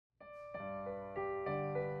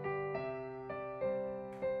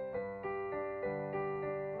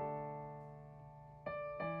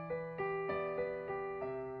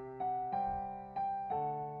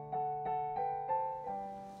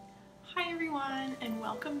everyone, and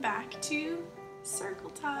welcome back to Circle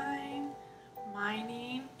Time. My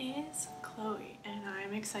name is Chloe and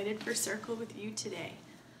I'm excited for Circle with you today.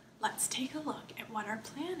 Let's take a look at what our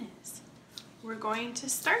plan is. We're going to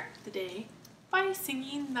start the day by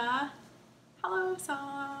singing the hello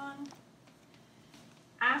song.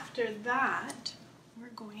 After that, we're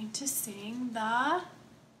going to sing the,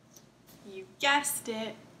 you guessed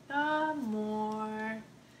it, the more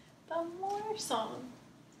song.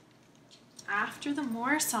 After the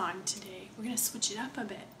more song today, we're going to switch it up a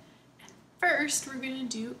bit. And first, we're going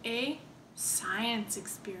to do a science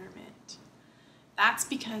experiment. That's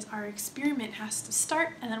because our experiment has to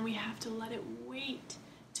start and then we have to let it wait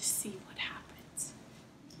to see what happens.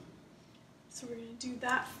 So we're going to do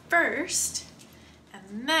that first,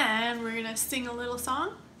 and then we're going to sing a little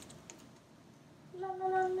song. La, la,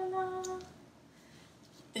 la, la, la.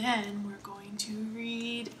 Then we're going to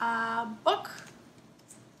read a book.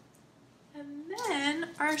 And then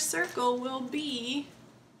our circle will be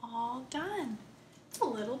all done. It's a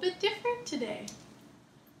little bit different today.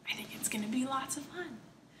 I think it's going to be lots of fun.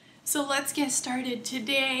 So let's get started.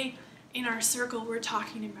 Today in our circle we're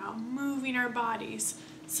talking about moving our bodies.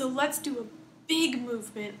 So let's do a big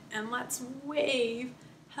movement and let's wave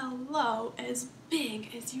hello as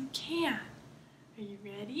big as you can. Are you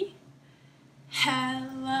ready?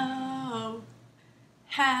 Hello,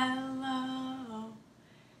 hello,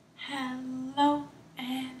 hello,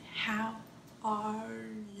 and how are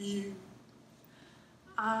you?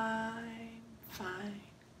 I'm fine,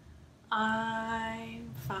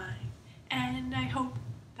 and I hope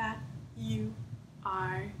that you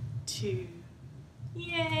are too.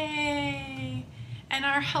 Yay! And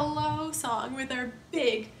our hello song with our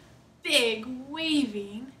big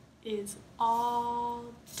waving is all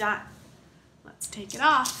done. Let's take it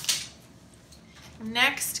off.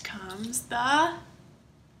 Next comes the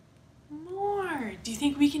more. Do you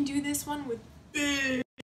think we can do this one with big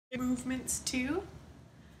movements too?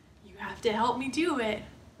 You have to help me do it.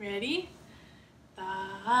 Ready?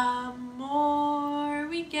 The more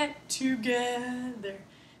we get together,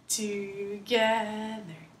 the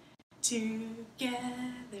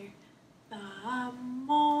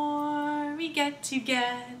more we get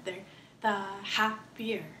together, the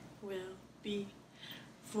happier we'll be.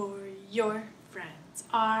 For your friends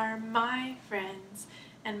are my friends,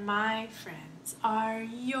 and my friends are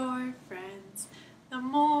your friends. The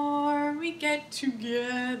more we get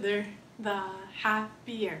together, the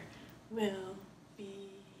happier we'll be.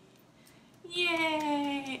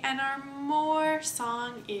 Yay! And our more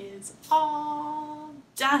song is all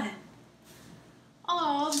done.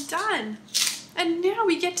 All done. And now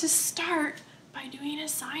we get to start by doing a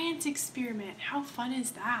science experiment. How fun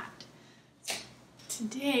is that?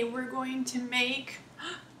 Today we're going to make,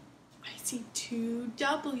 I see 2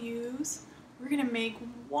 W's. We're going to make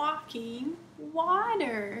walking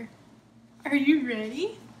water. Are you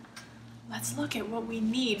ready? Let's look at what we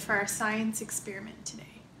need for our science experiment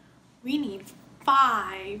today. We need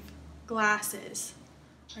 5 glasses.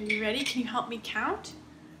 Are you ready? Can you help me count?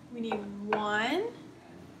 We need 1,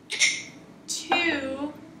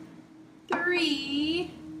 2,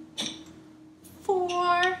 3,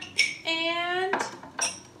 4, and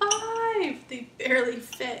 5. They barely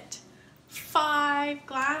fit. 5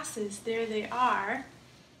 glasses. There they are.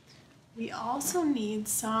 We also need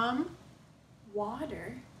some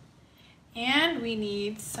water, and we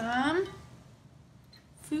need some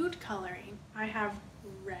food coloring. I have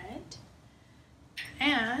red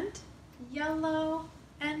and yellow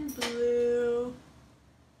and blue.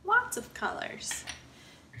 Lots of colors.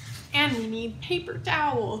 And we need paper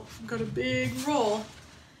towel. We've got a big roll.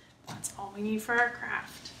 That's all we need for our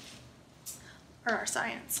craft, or our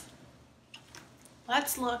science.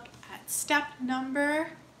 Let's look at step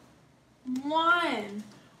number 1.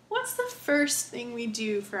 What's the first thing we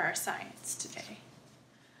do for our science today?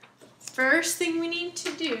 The first thing we need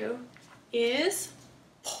to do is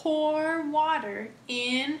pour water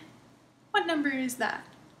in, what number is that?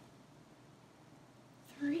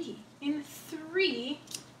 3. In 3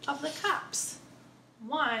 of the cups.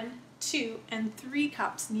 1, 2, and 3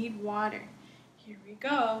 cups need water. Here we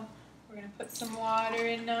go. We're going to put some water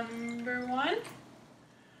in number 1.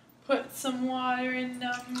 Put some water in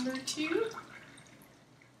number 2.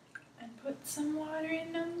 And put some water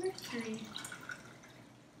in number 3.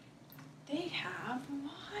 They have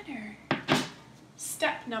water.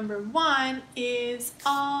 Step number 1 is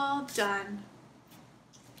all done.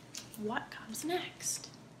 What comes next?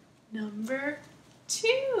 Number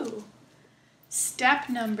 2. Step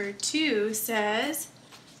number 2 says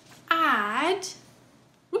add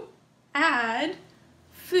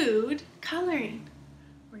food coloring.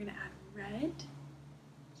 We're gonna add red,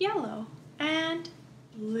 yellow, and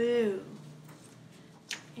blue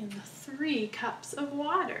in the 3 cups of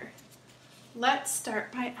water. Let's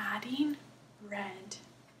start by adding red.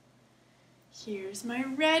 Here's my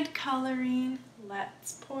red coloring.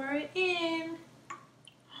 Let's pour it in.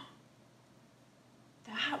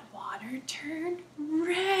 That water turned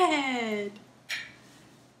red.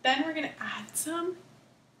 Then we're gonna add some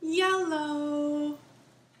yellow.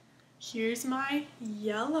 Here's my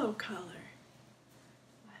yellow color.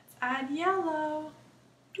 Let's add yellow.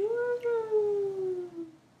 Ooh.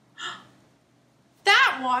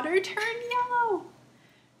 That water turned yellow.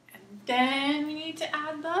 And then we need to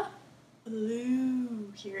add the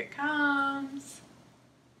blue. Here it comes.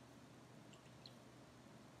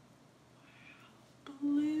 Wow.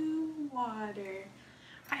 Blue water.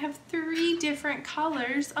 I have 3 different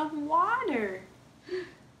colors of water.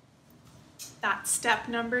 That's step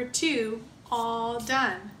number 2, all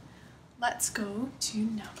done. Let's go to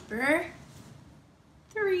number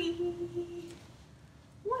 3.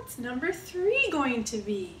 What's number 3 going to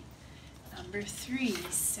be? Number 3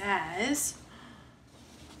 says,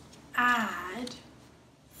 add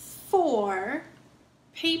 4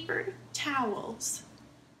 paper towels,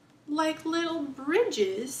 like little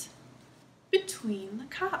bridges between the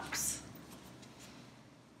cups.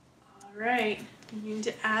 All right, we need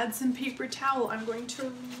to add some paper towel. I'm going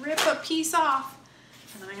to rip a piece off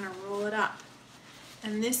and then I'm going to roll it up.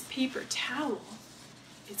 And this paper towel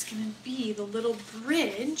is going to be the little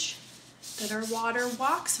bridge that our water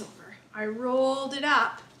walks over. I rolled it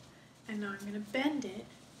up and now I'm going to bend it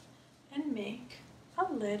and make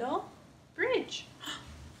a little bridge.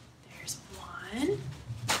 There's one.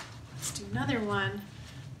 Let's do another one.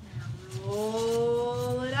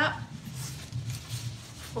 Roll it up.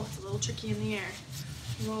 Oh, it's a little tricky in the air.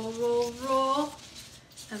 Roll, roll, roll.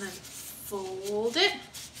 And then fold it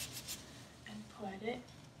and put it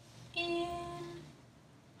in.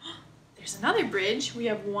 There's another bridge. We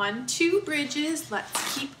have 1, 2 bridges.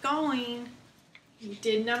 Let's keep going. We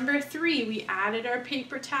did number 3. We added our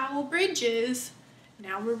paper towel bridges.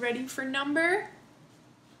 Now we're ready for number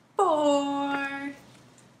 4.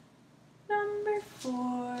 Number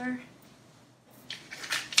 4.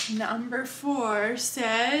 Number 4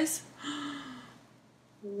 says,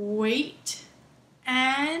 wait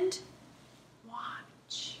and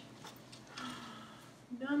watch.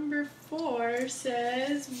 Number 4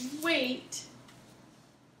 says, wait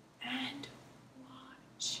and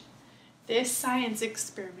watch. This science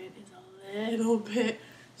experiment is a little bit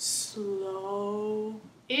slow.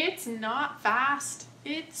 It's not fast,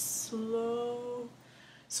 it's slow.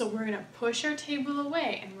 So we're going to push our table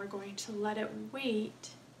away and we're going to let it wait.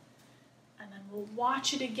 And then we'll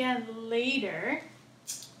watch it again later.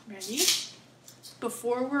 Ready?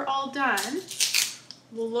 Before we're all done,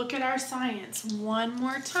 we'll look at our science one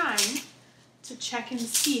more time to check and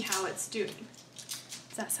see how it's doing.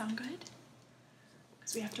 Does that sound good?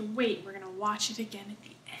 Because we have to wait. We're going to watch it again at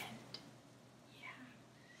the end.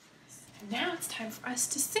 Yeah. And now it's time for us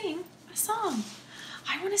to sing a song.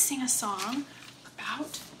 I want to sing a song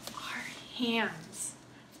about our hands.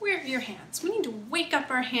 Where are your hands? We need to wake up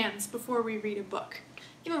our hands before we read a book.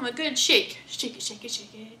 Give them a good shake. Shake it, shake it,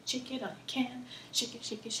 shake it, shake it all you can. Shake it,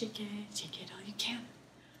 shake it, shake it, shake it all you can.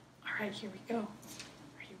 All right, here we go.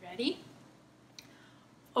 Are you ready?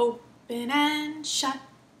 Open and shut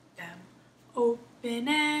them. Open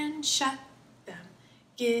and shut them.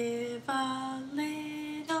 Give a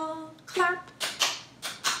little clap.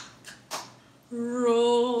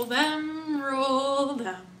 Roll them, roll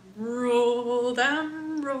them, roll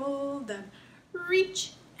them, roll them.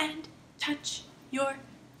 Reach and touch your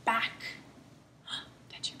back.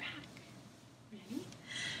 Touch your back. Ready?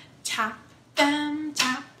 Tap them,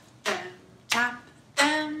 tap them, tap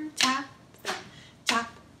them, tap them, tap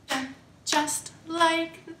them, just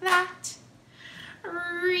like that.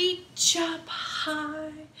 Reach up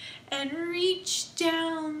high and reach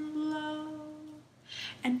down low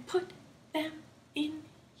and put them in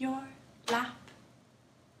your lap.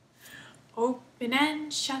 Open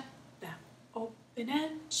and shut them, open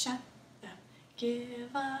and shut them.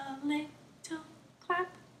 Give a little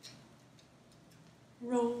clap.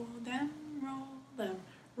 Roll them, roll them,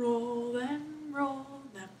 roll them, roll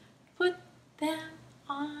them. Put them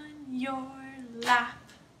on your lap.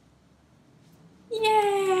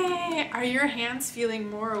 Yay! Are your hands feeling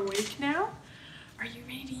more awake now? Are you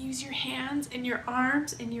ready to use your hands and your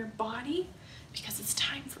arms and your body? Because it's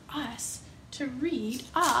time for us to read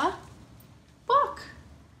a book.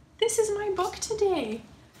 This is my book today.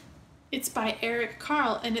 It's by Eric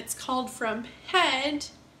Carle and it's called From Head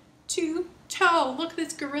to Toe. Look,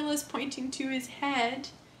 this gorilla's pointing to his head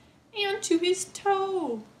and to his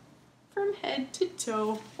toe, from head to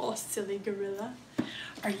toe. Oh, silly gorilla.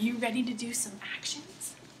 Are you ready to do some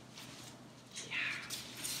actions? Yeah.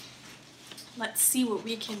 Let's see what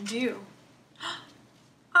we can do.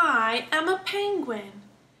 I am a penguin,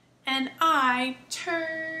 and I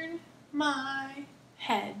turn my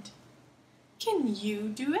head. Can you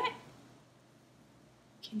do it?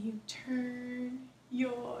 Can you turn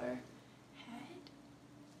your head?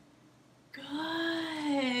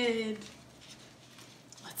 Good.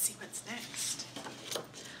 Let's see what's next.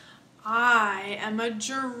 I am a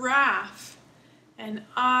giraffe, and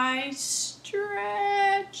I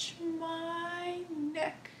stretch my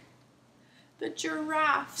neck. The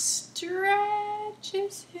giraffe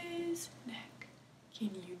stretches his neck.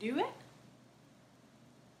 Can you do it?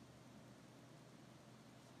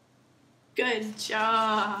 Good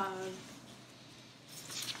job.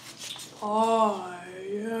 I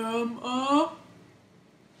am a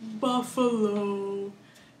buffalo,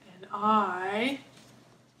 and I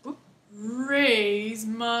raise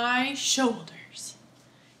my shoulders.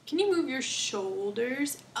 Can you move your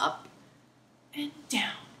shoulders up and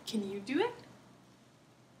down? Can you do it?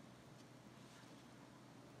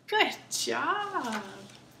 Good job.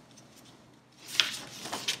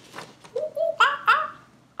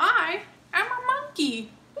 I am a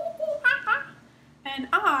monkey. And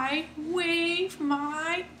I wave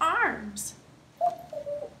my arms.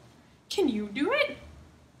 Can you do it?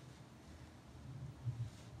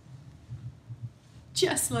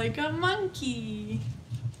 Just like a monkey.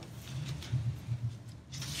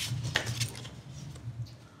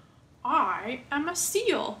 I am a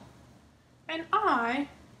seal, and I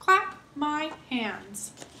clap my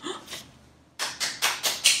hands.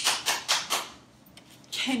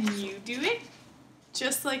 Can you do it?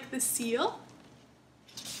 Just like the seal?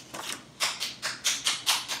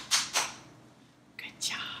 Good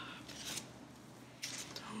job.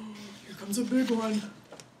 Here comes a big one.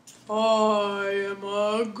 I am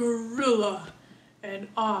a gorilla, and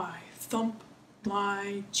I thump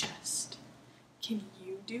my chest. Can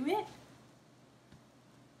you do it?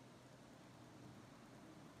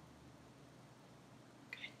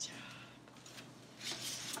 Good job.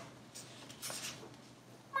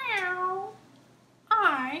 Meow.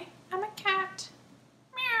 I am a cat.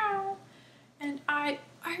 Meow. And I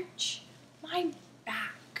arch my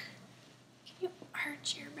back. Can you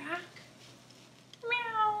arch your back?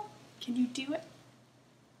 Meow. Can you do it?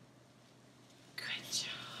 Good job.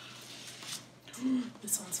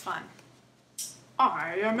 This one's fun.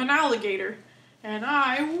 I am an alligator, and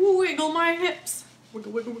I wiggle my hips.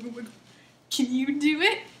 Wiggle, wiggle, wiggle, wiggle. Can you do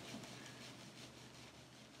it?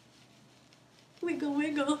 Wiggle,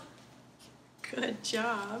 wiggle. Good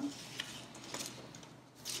job.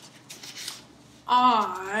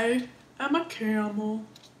 I am a camel,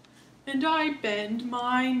 and I bend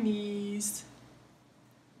my knees.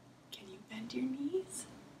 Can you bend your knees?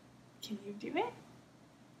 Can you do it?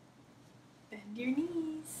 Bend your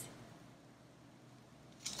knees.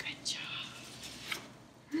 Good job.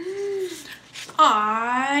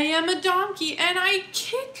 I am a donkey, and I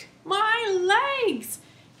kick my legs.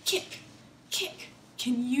 Kick, kick.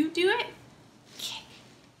 Can you do it? Kick,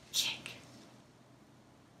 kick.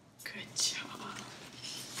 Good job.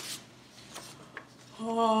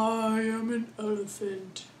 I am an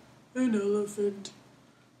elephant. An elephant.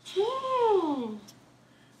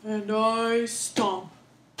 And I stomp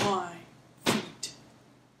my feet.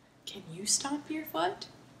 Can you stomp your foot?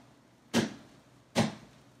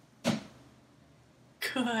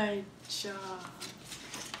 Good job.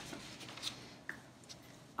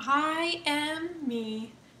 I am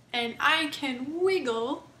me, and I can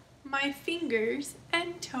wiggle my fingers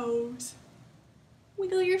and toes.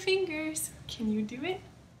 Wiggle your fingers. Can you do it?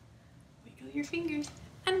 Wiggle your fingers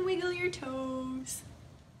and wiggle your toes.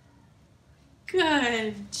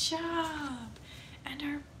 Good job. And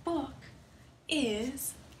our book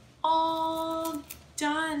is all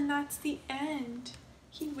done. That's the end.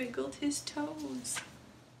 He wiggled his toes.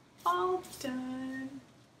 All done.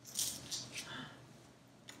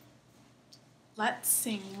 Let's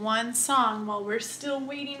sing one song while we're still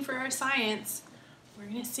waiting for our science. We're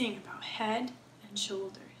going to sing about head and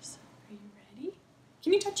shoulders. Are you ready?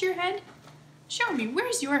 Can you touch your head? Show me.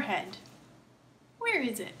 Where's your head? Where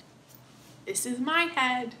is it? This is my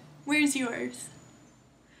head. Where's yours?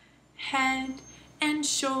 Head and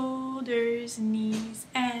shoulders, knees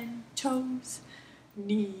and toes,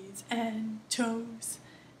 knees and toes,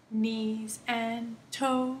 knees and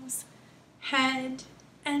toes, head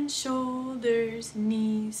and shoulders,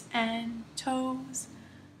 knees and toes,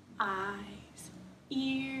 eyes,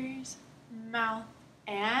 ears, mouth,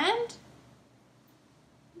 and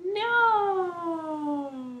nose.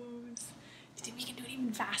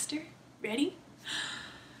 ready?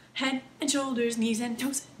 Head and shoulders, knees and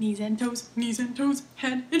toes, knees and toes, knees and toes,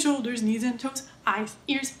 head and shoulders, knees and toes, eyes,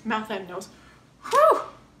 ears, mouth and nose. Whew!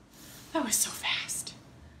 That was so fast.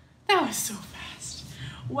 That was so fast.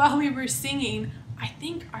 While we were singing, I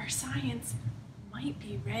think our science might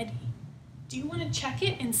be ready. Do you want to check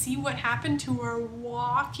it and see what happened to our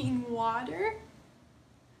walking water?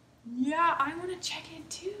 Yeah, I want to check it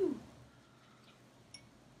too.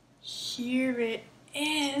 Here it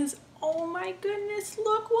is. Oh my goodness,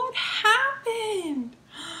 look what happened.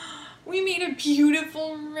 We made a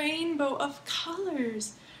beautiful rainbow of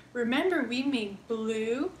colors. Remember, we made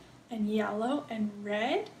blue and yellow and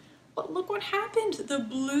red, but look what happened. The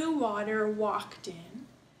blue water walked in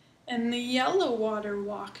and the yellow water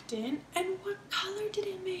walked in, and what color did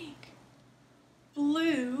it make?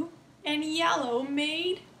 Blue and yellow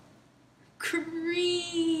made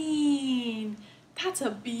green. That's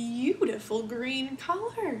a beautiful green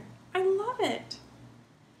color. I love it.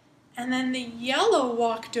 And then the yellow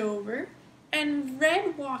walked over and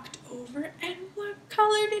red walked over, and what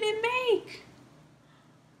color did it make?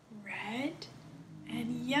 Red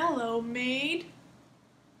and yellow made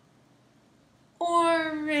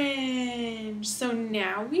orange. So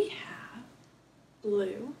now we have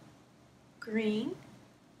blue, green,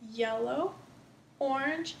 yellow,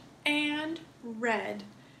 orange, and red.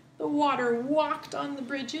 The water walked on the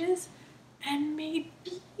bridges and made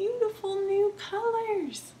beautiful new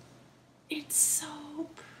colors. It's so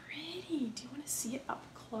pretty. Do you want to see it up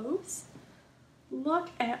close? Look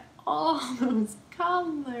at all those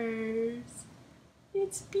colors.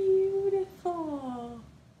 It's beautiful.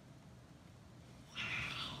 Wow.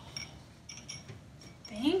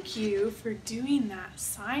 Thank you for doing that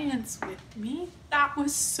science with me. That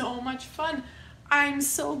was so much fun. I'm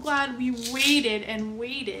so glad we waited and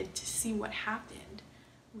waited to see what happened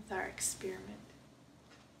with our experiment.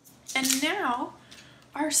 And now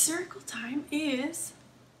our circle time is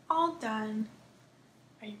all done.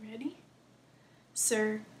 Are you ready?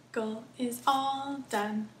 Circle is all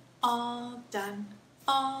done, all done,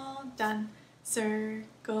 all done.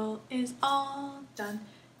 Circle is all done.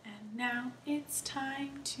 And now it's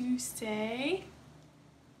time to say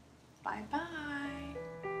bye-bye.